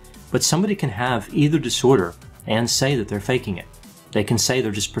disorder. But somebody can have either disorder and say that they're faking it. They can say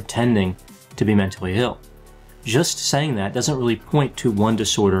they're just pretending to be mentally ill. Just saying that doesn't really point to one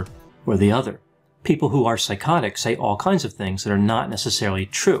disorder or the other. People who are psychotic say all kinds of things that are not necessarily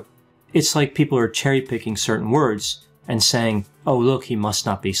true. It's like people are cherry-picking certain words and saying, oh look, he must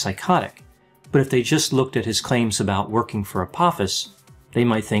not be psychotic. But if they just looked at his claims about working for Apophis, they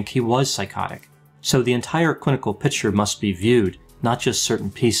might think he was psychotic. So the entire clinical picture must be viewed, not just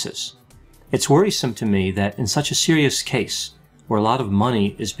certain pieces. It's worrisome to me that in such a serious case, where a lot of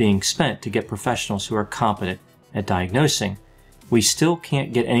money is being spent to get professionals who are competent at diagnosing, we still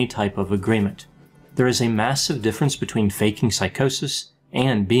can't get any type of agreement. There is a massive difference between faking psychosis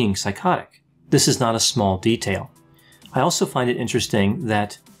and being psychotic. This is not a small detail. I also find it interesting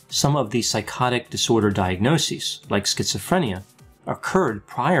that some of the psychotic disorder diagnoses, like schizophrenia, occurred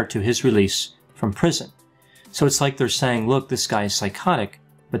prior to his release from prison. So it's like they're saying, look, this guy is psychotic,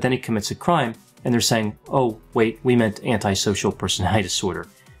 but then he commits a crime, and they're saying, oh, wait, we meant antisocial personality disorder,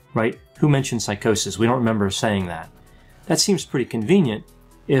 right? Who mentioned psychosis? We don't remember saying that. That seems pretty convenient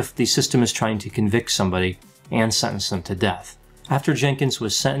if the system is trying to convict somebody and sentence them to death. After Jenkins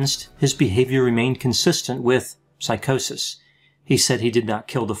was sentenced, his behavior remained consistent with psychosis. He said he did not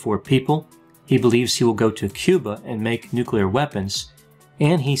kill the 4 people. He believes he will go to Cuba and make nuclear weapons.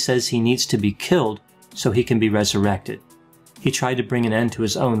 And he says he needs to be killed so he can be resurrected. He tried to bring an end to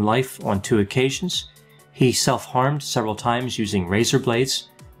his own life on 2 occasions. He self-harmed several times using razor blades,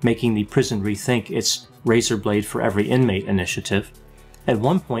 making the prison rethink its razor blade for every inmate initiative. At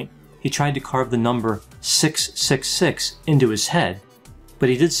one point, he tried to carve the number 666 into his head, but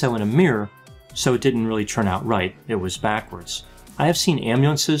he did so in a mirror, so it didn't really turn out right. It was backwards. I have seen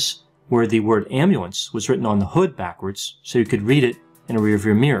ambulances where the word ambulance was written on the hood backwards, so you could read it in a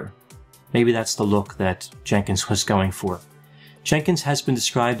rearview mirror. Maybe that's the look that Jenkins was going for. Jenkins has been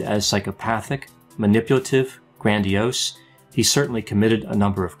described as psychopathic, manipulative, grandiose. He certainly committed a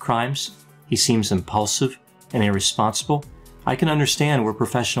number of crimes. He seems impulsive and irresponsible. I can understand where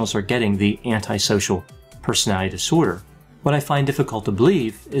professionals are getting the antisocial personality disorder. What I find difficult to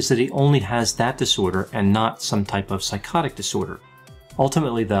believe is that he only has that disorder and not some type of psychotic disorder.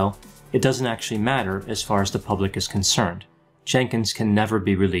 Ultimately, though, it doesn't actually matter as far as the public is concerned. Jenkins can never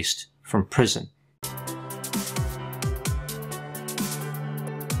be released from prison.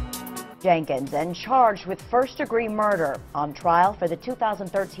 Jenkins and charged with first-degree murder on trial for the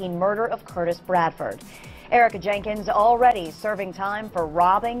 2013 murder of Curtis Bradford. Erica Jenkins already serving time for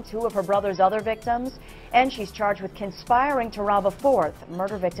robbing 2 of her brother's other victims, and she's charged with conspiring to rob a 4th,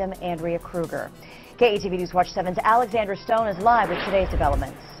 murder victim Andrea Kruger. KETV News Watch 7's Alexandra Stone is live with today's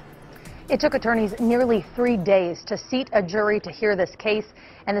developments. It took attorneys nearly 3 days to seat a jury to hear this case,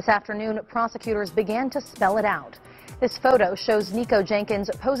 and this afternoon prosecutors began to spell it out. This photo shows Nikko Jenkins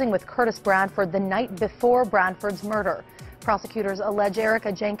posing with Curtis Bradford the night before Bradford's murder. Prosecutors allege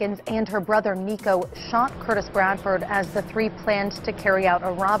Erica Jenkins and her brother Nikko shot Curtis Bradford as the 3 planned to carry out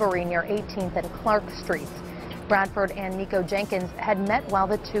a robbery near 18th and Clark Streets. Bradford and Nikko Jenkins had met while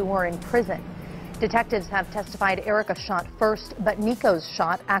the 2 were in prison. Detectives have testified Erica shot first, but Nikko's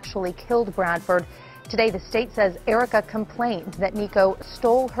shot actually killed Bradford. Today, the state says Erica complained that Nikko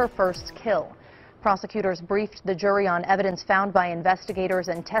stole her first kill. Prosecutors briefed the jury on evidence found by investigators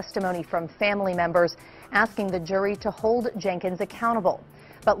and testimony from family members, asking the jury to hold Jenkins accountable.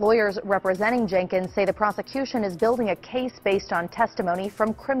 But lawyers representing Jenkins say the prosecution is building a case based on testimony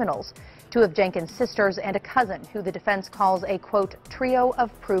from criminals, 2 of Jenkins' sisters and a cousin, who the defense calls a, quote, trio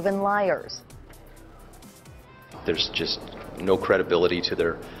of proven liars. There's just no credibility to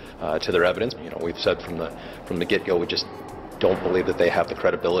their evidence. You know, we've said from the get-go, we just don't believe that they have the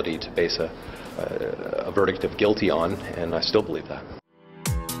credibility to base a verdict of guilty on, and I still believe that.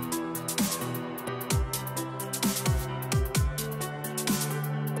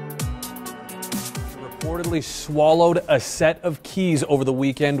 Reportedly swallowed a set of keys over the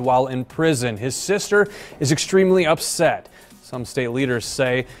weekend while in prison. His sister is extremely upset. Some state leaders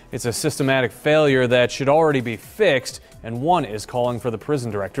say it's a systematic failure that should already be fixed, and one is calling for the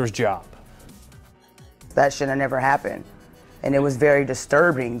prison director's job. That should have never happened. And it was very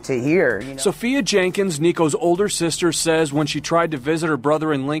disturbing to hear. Sophia Jenkins, Nikko's older sister, says when she tried to visit her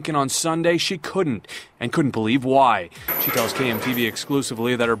brother in Lincoln on Sunday, she couldn't, and couldn't believe why. She tells KMTV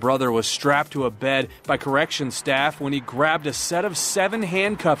exclusively that her brother was strapped to a bed by corrections staff when he grabbed a set of 7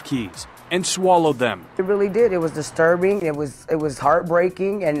 handcuff keys and swallowed them. It really did. It was disturbing. It was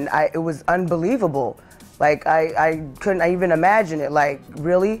heartbreaking, and it was unbelievable. Like, I couldn't even imagine it. Like,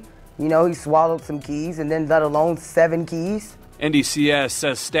 really? You know, he swallowed some keys, and then let alone 7 keys. NDCS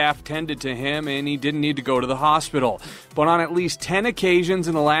says staff tended to him and he didn't need to go to the hospital. But on at least 10 occasions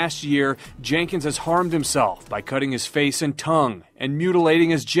in the last year, Jenkins has harmed himself by cutting his face and tongue and mutilating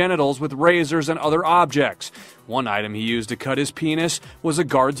his genitals with razors and other objects. One item he used to cut his penis was a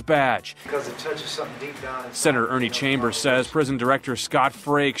guard's badge. Because it touches something deep down inside. Senator Ernie Chambers says prison director Scott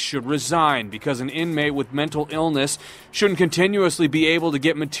Frakes should resign because an inmate with mental illness shouldn't continuously be able to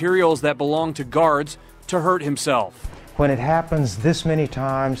get materials that belong to guards to hurt himself. When it happens this many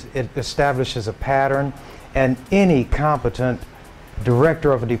times, it establishes a pattern, and any competent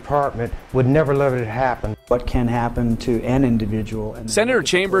director of a department would never let it happen. What can happen to an individual? Senator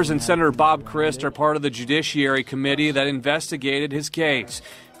Chambers and Senator Bob Christ are part of the Judiciary Committee that investigated his case.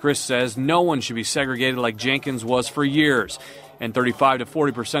 Christ says no one should be segregated like Jenkins was for years, and 35 to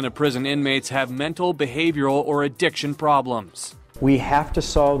 40% of prison inmates have mental, behavioral, or addiction problems. We have to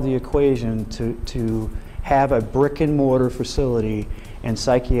solve the equation to have a brick and mortar facility and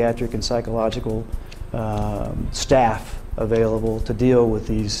psychiatric and psychological staff available to deal with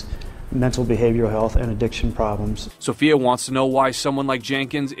these mental behavioral health and addiction problems. Sophia wants to know why someone like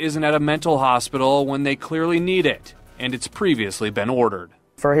Jenkins isn't at a mental hospital when they clearly need it, and it's previously been ordered.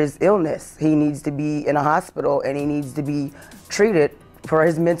 For his illness, he needs to be in a hospital and he needs to be treated for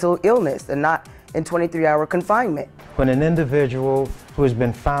his mental illness and not in 23-hour confinement. When an individual who has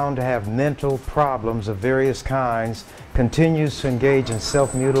been found to have mental problems of various kinds continues to engage in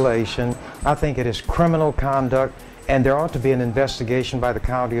self-mutilation, I think it is criminal conduct, and there ought to be an investigation by the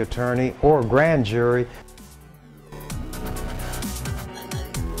county attorney or grand jury.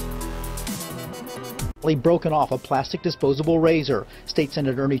 Broken off a plastic disposable razor. State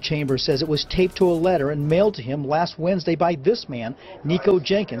Senator Ernie Chambers says it was taped to a letter and mailed to him last Wednesday by this man, Nikko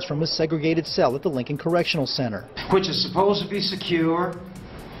Jenkins, from his segregated cell at the Lincoln Correctional Center. Which is supposed to be secure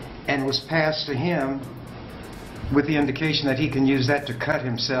and was passed to him with the indication that he can use that to cut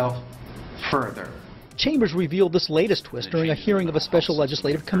himself further. Chambers revealed this latest twist during a hearing of a special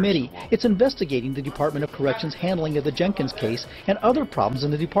legislative committee. It's investigating the Department of Corrections' handling of the Jenkins case and other problems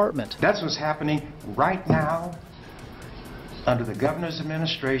in the department. That's what's happening right now under the governor's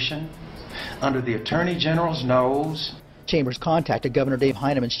administration, under the attorney general's nose. Chambers contacted Governor Dave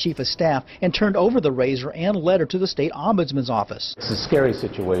Heineman's chief of staff and turned over the razor and letter to the state ombudsman's office. It's a scary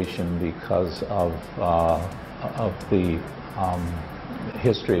situation because of the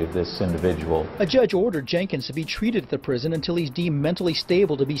history of this individual. A judge ordered Jenkins to be treated at the prison until he's deemed mentally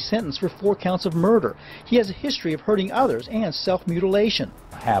stable to be sentenced for 4 counts of murder. He has a history of hurting others and self-mutilation.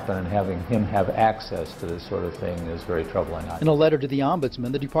 Happen and having him have access to this sort of thing is very troubling. In a letter to the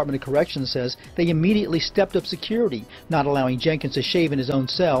ombudsman, the Department of Corrections says they immediately stepped up security, not allowing Jenkins to shave in his own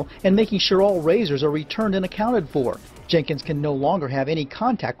cell and making sure all razors are returned and accounted for. Jenkins can no longer have any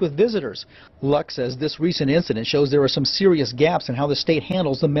contact with visitors. Luck says this recent incident shows there are some serious gaps in how the state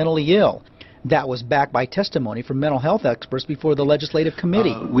handles the mentally ill. That was backed by testimony from mental health experts before the legislative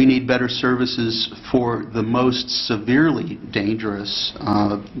committee. We need better services for the most severely dangerous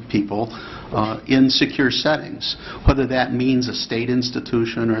people in secure settings. Whether that means a state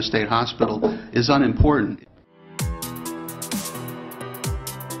institution or a state hospital is unimportant.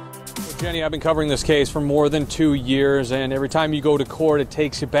 Jenny, I've been covering this case for more than 2 years, and every time you go to court, it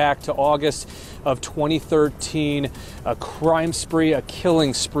takes you back to August of 2013, a crime spree, a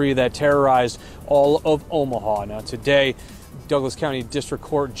killing spree that terrorized all of Omaha. Now today, Douglas County District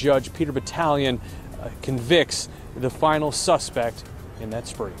Court Judge Peter Battalion convicts the final suspect in that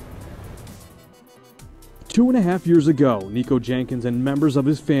spree. 2.5 years ago, Nikko Jenkins and members of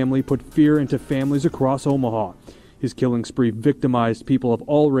his family put fear into families across Omaha. His killing spree victimized people of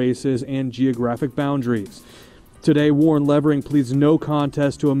all races and geographic boundaries. Today, Warren Levering pleads no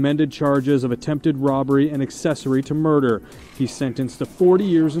contest to amended charges of attempted robbery and accessory to murder. He's sentenced to 40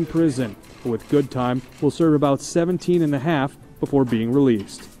 years in prison, but with good time, will serve about 17.5 before being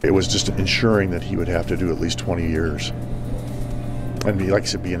released. It was just ensuring that he would have to do at least 20 years. And he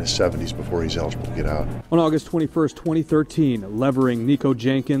likes to be in his 70s before he's eligible to get out. On August 21st, 2013, Levering, Nikko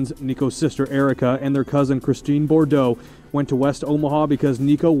Jenkins, Nikko's sister Erica, and their cousin Christine Bordeaux went to West Omaha because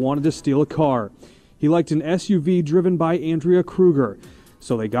Nikko wanted to steal a car. He liked an SUV driven by Andrea Kruger,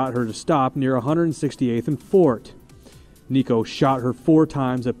 so they got her to stop near 168th and Fort. Nikko shot her 4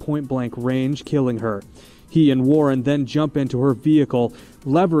 times at point-blank range, killing her. He and Warren then jump into her vehicle.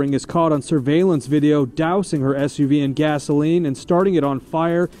 Levering is caught on surveillance video dousing her SUV in gasoline and starting it on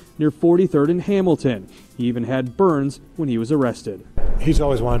fire near 43rd and Hamilton. He even had burns when he was arrested. He's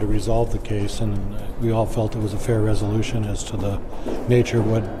always wanted to resolve the case, and we all felt it was a fair resolution as to the nature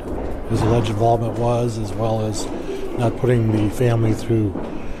of what his alleged involvement was, as well as not putting the family through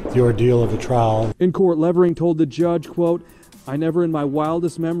the ordeal of the trial. In court, Levering told the judge, quote, "I never in my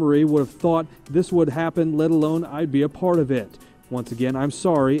wildest memory would have thought this would happen, let alone I'd be a part of it. Once again, I'm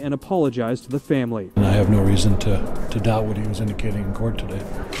sorry and apologize to the family." And I have no reason to doubt what he was indicating in court today.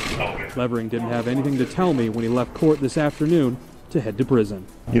 Levering didn't have anything to tell me when he left court this afternoon to head to prison.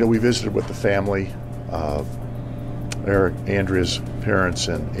 You know, we visited with the family, Andrea's parents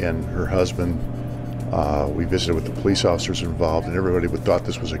and her husband. We visited with the police officers involved, and everybody thought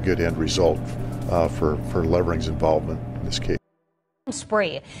this was a good end result for Levering's involvement in this case.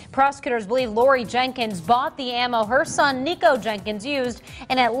 Spree. Prosecutors believe Lori Jenkins bought the ammo her son Nikko Jenkins used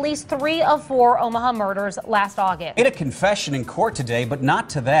in at least 3 of 4 Omaha murders last August. Made a confession in court today, but not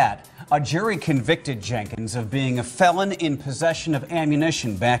to that. A jury convicted Jenkins of being a felon in possession of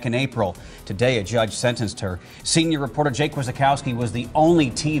ammunition back in April. Today, a judge sentenced her. Senior reporter Jake Wazakowski was the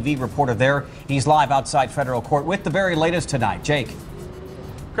only TV reporter there. He's live outside federal court with the very latest tonight. Jake.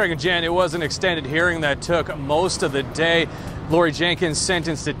 Craig and Jen, it was an extended hearing that took most of the day. Lori Jenkins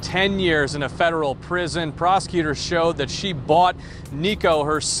sentenced to 10 years in a federal prison. Prosecutors showed that she bought Nikko,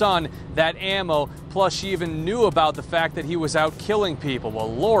 her son, that ammo, plus she even knew about the fact that he was out killing people.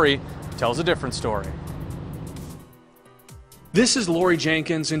 Well, Lori tells a different story. This is Lori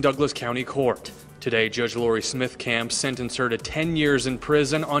Jenkins in Douglas County Court. Today, Judge Lori Smithcamp sentenced her to 10 years in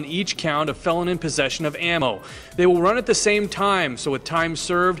prison on each count of felon in possession of ammo. They will run at the same time, so with time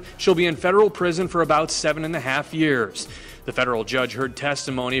served, she'll be in federal prison for about 7.5 years. The federal judge heard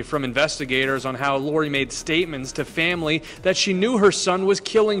testimony from investigators on how Lori made statements to family that she knew her son was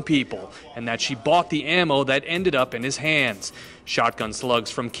killing people and that she bought the ammo that ended up in his hands. Shotgun slugs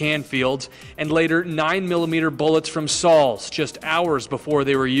from Canfields and later 9mm bullets from Saul's just hours before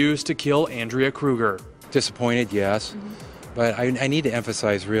they were used to kill Andrea Kruger. Disappointed, yes, but I need to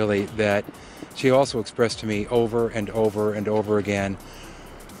emphasize really that she also expressed to me over and over and over again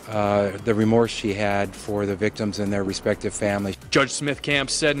the remorse she had for the victims and their respective families. Judge Smithcamp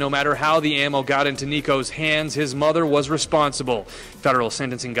said no matter how the ammo got into Nikko's hands, his mother was responsible. Federal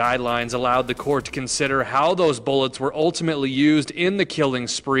sentencing guidelines allowed the court to consider how those bullets were ultimately used in the killing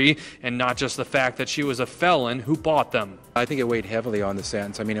spree and not just the fact that she was a felon who bought them. I think it weighed heavily on the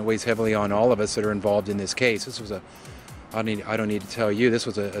sentence. I mean, it weighs heavily on all of us that are involved in this case. This was I don't need to tell you, this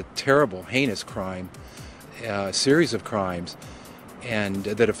was a terrible, heinous crime, a series of crimes, and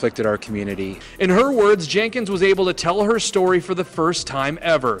that afflicted our community. In her words, Jenkins was able to tell her story for the first time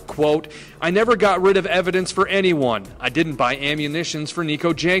ever. Quote, "I never got rid of evidence for anyone. I didn't buy ammunitions for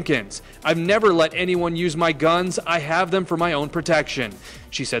Nikko Jenkins. I've never let anyone use my guns. I have them for my own protection."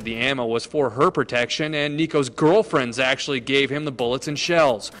 She said the ammo was for her protection and Nikko's girlfriends actually gave him the bullets and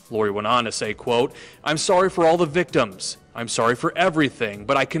shells. Lori went on to say, quote, "I'm sorry for all the victims. I'm sorry for everything,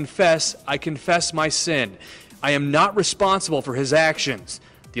 but I confess my sin. I am not responsible for his actions.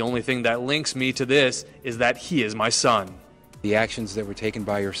 The only thing that links me to this is that he is my son." The actions that were taken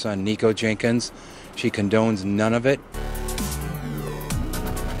by her son, Nikko Jenkins, she condones none of it.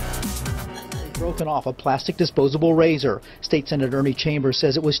 Broken off a plastic disposable razor. State Senator Ernie Chambers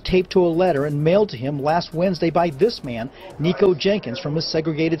says it was taped to a letter and mailed to him last Wednesday by this man, Nikko Jenkins, from his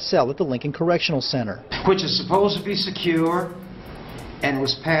segregated cell at the Lincoln Correctional Center. Which is supposed to be secure and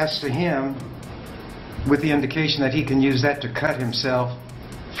was passed to him with the indication that he can use that to cut himself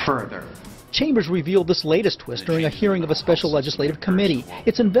further. Chambers revealed this latest twist during a hearing of a special legislative committee.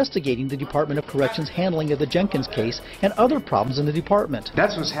 It's investigating the Department of Corrections handling of the Jenkins case and other problems in the department.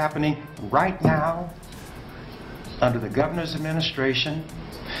 That's what's happening right now under the governor's administration,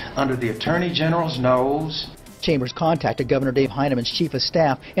 under the attorney general's nose. Chambers contacted Governor Dave Heinemann's chief of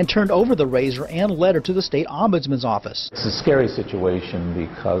staff and turned over the razor and letter to the state ombudsman's office. It's a scary situation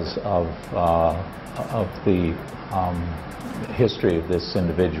because of the history of this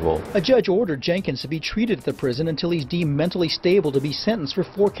individual. A judge ordered Jenkins to be treated at the prison until he's deemed mentally stable to be sentenced for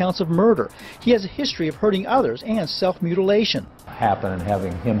 4 counts of murder. He has a history of hurting others and self-mutilation. Happen and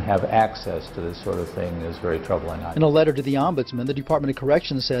having him have access to this sort of thing is very troubling. In a letter to the ombudsman, the Department of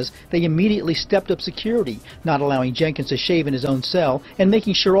Corrections says they immediately stepped up security, not allowing Jenkins to shave in his own cell and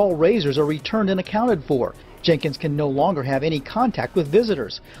making sure all razors are returned and accounted for. Jenkins can no longer have any contact with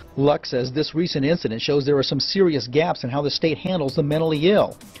visitors. Luck says this recent incident shows there are some serious gaps in how the state handles the mentally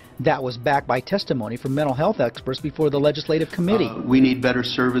ill. That was backed by testimony from mental health experts before the legislative committee. We need better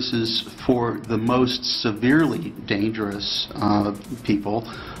services for the most severely dangerous people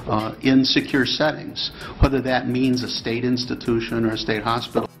in secure settings, whether that means a state institution or a state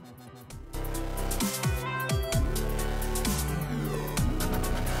hospital.